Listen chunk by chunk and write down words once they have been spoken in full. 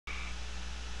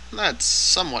That's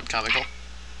somewhat comical.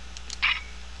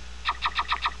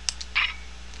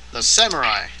 The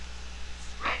Samurai.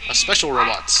 A special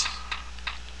robot.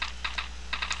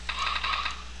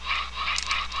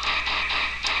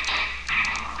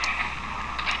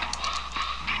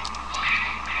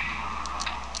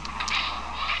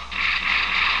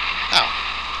 Ow.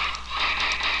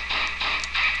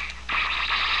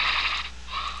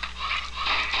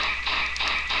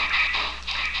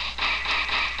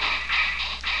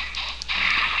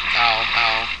 Ow,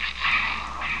 ow.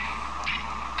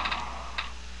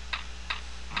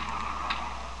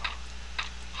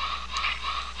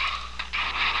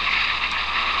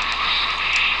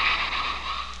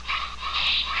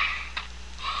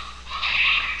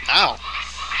 Ow.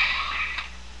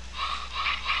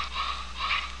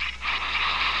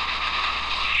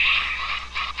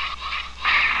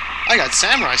 I got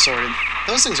samurai sorted.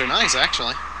 Those things are nice,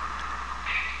 actually.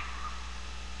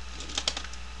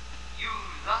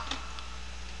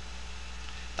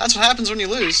 That's what happens when you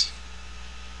lose.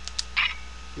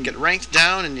 You get ranked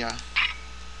down and you...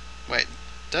 Wait,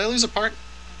 did I lose a part?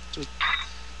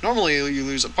 Normally you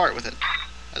lose a part with it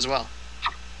as well.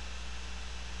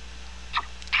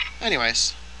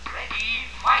 Anyways.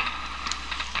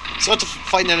 So I have to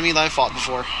fight an enemy that I've fought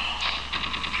before.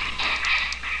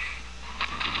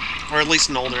 Or at least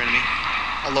an older enemy.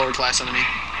 A lower class enemy.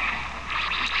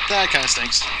 That kind of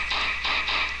stinks.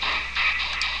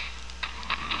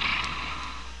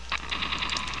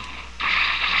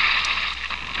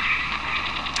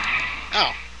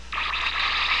 Ow.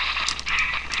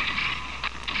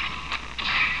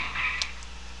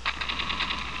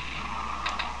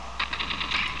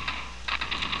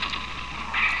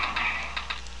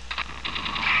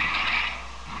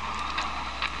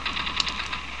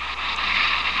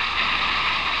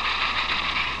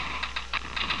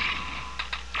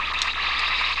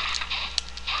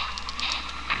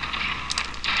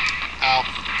 Ow.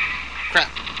 Crap.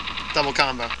 Double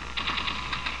combo.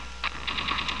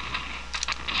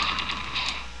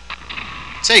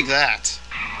 Take that.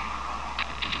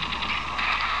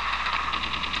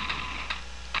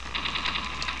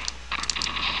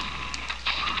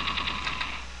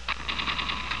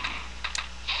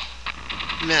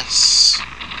 Miss.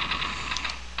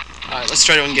 Alright, let's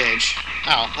try to engage.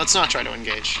 Ow, let's not try to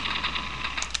engage.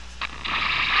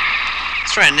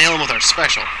 Let's try and nail him with our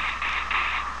special.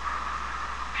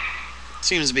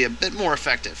 Seems to be a bit more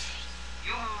effective.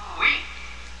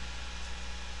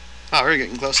 Oh, we're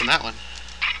getting close on that one.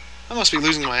 I must be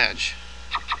losing my edge.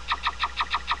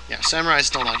 Yeah, Samurai's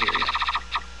still not here yet.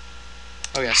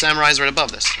 Oh yeah, Samurai's right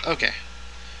above this. Okay.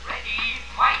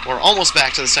 We're almost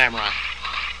back to the Samurai.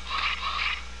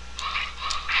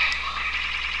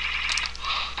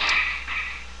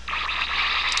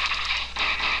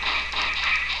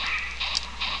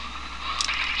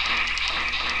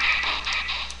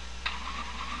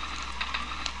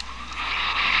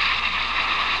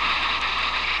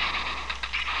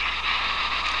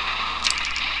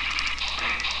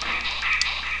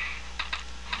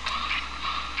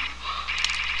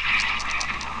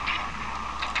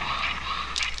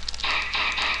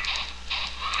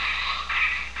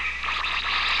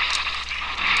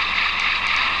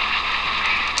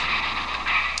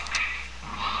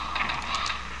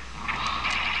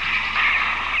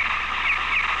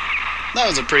 That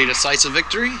was a pretty decisive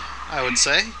victory, I would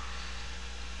say.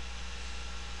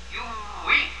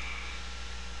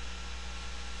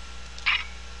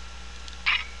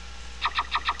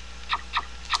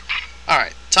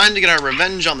 Alright, time to get our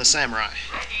revenge on the samurai.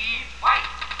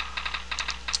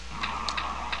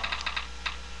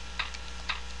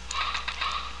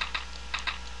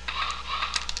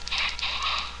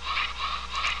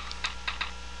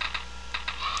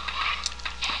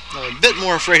 I'm a bit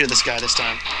more afraid of this guy this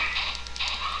time.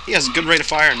 He has a good rate of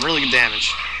fire and really good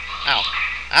damage. Ow.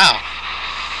 Ow.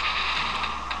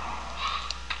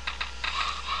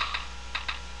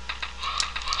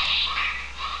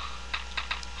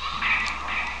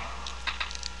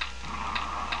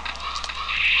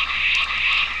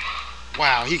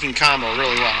 Wow, he can combo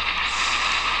really well.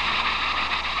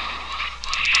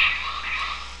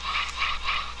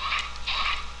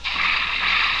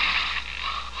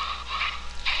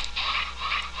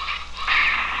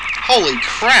 Holy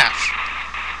crap!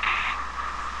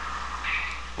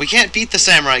 We can't beat the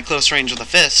samurai close range with a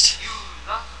fist.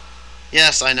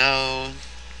 Yes, I know.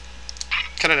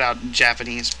 Cut it out,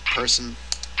 Japanese person.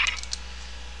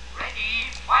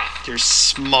 Your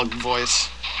smug voice.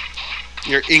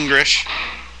 Your English.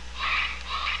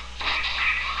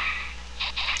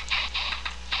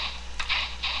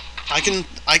 I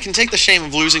can take the shame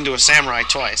of losing to a samurai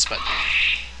twice, but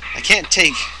I can't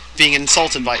take being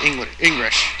insulted by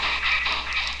English.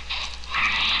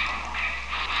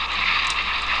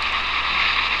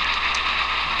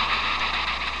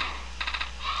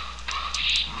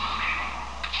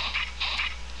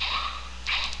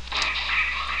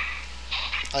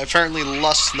 I apparently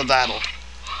lust the battle.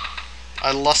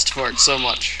 I lust for it so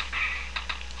much.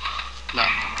 No.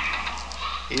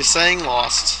 He's saying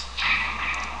lost.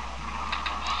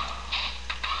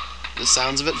 This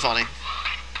sounds a bit funny.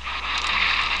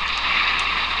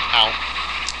 Ow.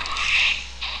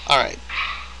 Alright.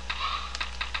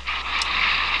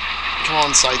 Come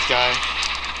on, Scythe guy.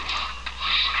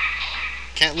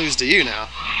 Can't lose to you now.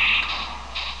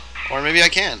 Or maybe I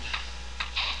can.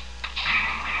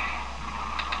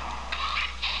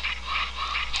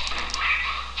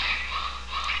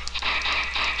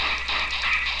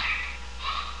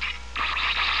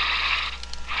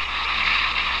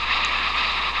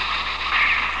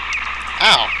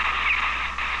 Ow.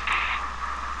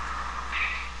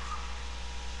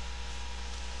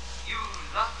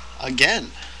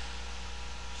 Again.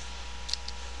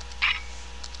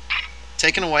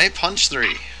 Taken away, punch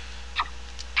 3.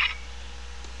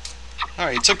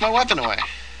 Alright, he took my weapon away.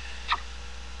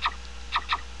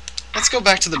 Let's go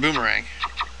back to the boomerang.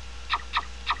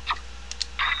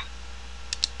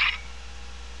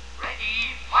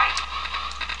 Ready, fight.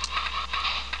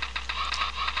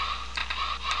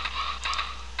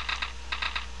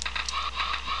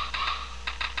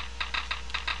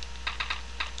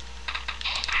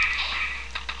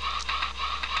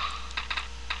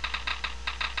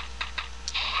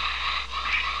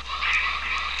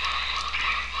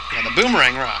 Yeah, the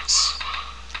boomerang rocks.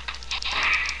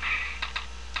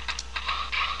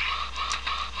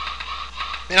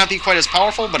 May not be quite as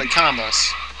powerful, but it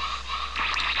combos.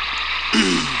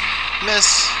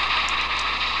 Miss.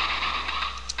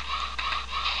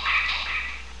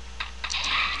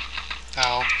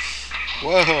 Ow.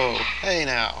 Whoa. Hey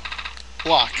now.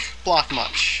 Block. Block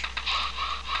much.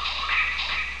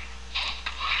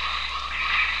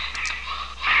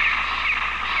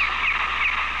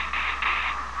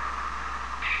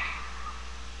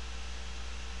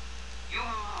 You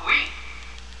win.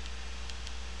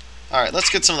 Alright, let's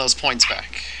get some of those points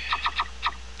back.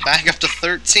 Back up to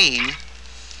 13. Ready,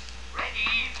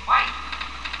 fight.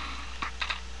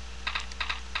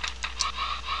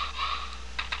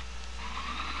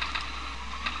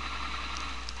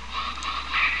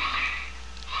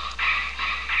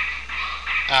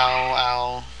 Ow,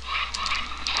 ow.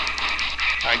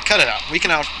 Alright, cut it out. We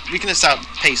can just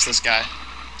outpace this guy.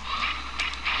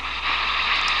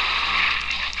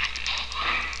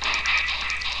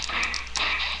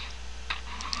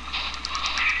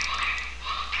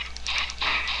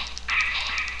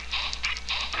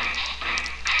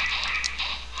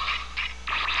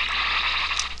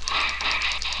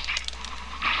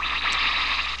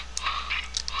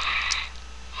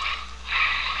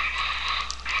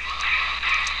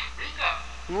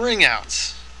 Ring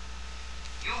out.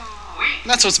 You win.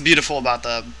 That's what's beautiful about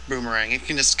the boomerang. It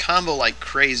can just combo like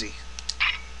crazy.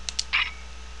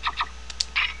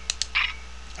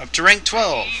 Up to rank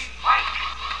 12. Fight.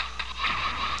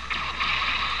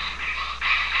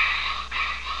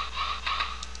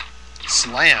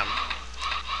 Slam.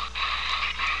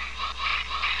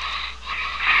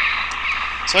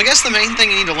 So I guess the main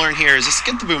thing you need to learn here is just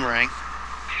get the boomerang.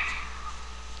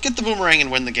 Get the boomerang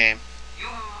and win the game. You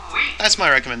win. That's my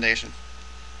recommendation.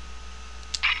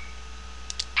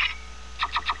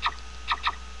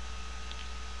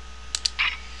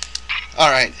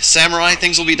 Alright, Samurai,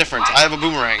 things will be different. I have a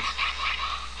boomerang.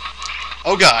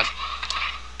 Oh god.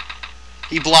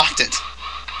 He blocked it.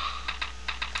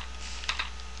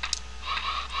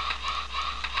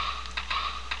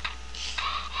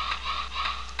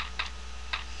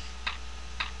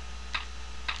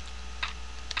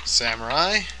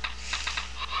 Samurai.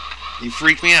 You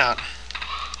freak me out.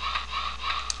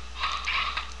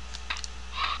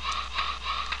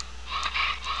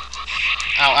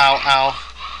 Ow, ow, ow.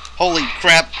 Holy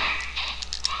crap.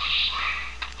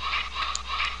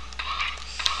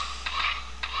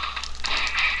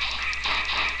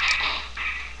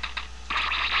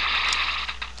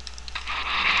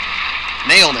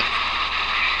 Nailed him.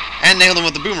 And nailed him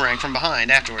with the boomerang from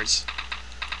behind afterwards.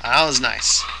 That was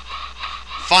nice.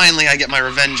 Finally I get my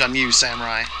revenge on you,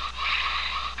 Samurai.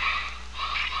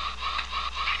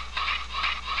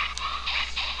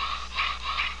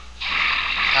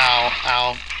 Ow,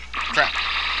 ow. Crap.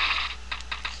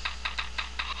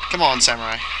 Come on,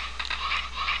 Samurai.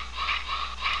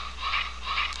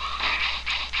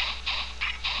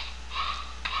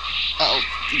 Uh-oh.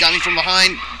 You got me from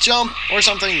behind. Jump or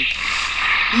something.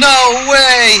 No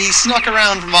way! He snuck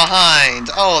around from behind.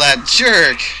 Oh, that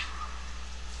jerk.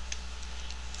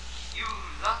 You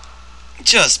lost.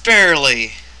 Just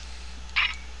barely.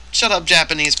 Shut up,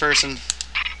 Japanese person.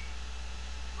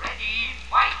 Ready,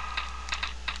 fight.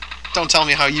 Don't tell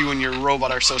me how you and your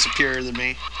robot are so superior than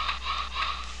me.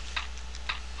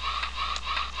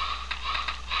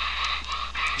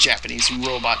 Japanese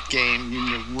robot game, you and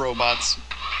your robots.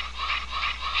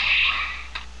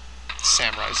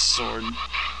 Samurai sword.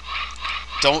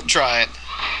 Don't try it.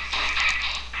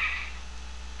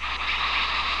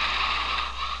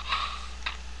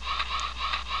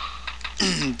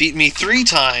 Beat me 3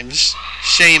 times,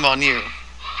 shame on you.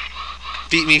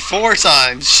 Beat me 4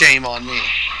 times, shame on me.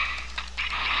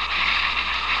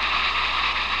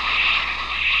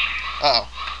 Uh-oh.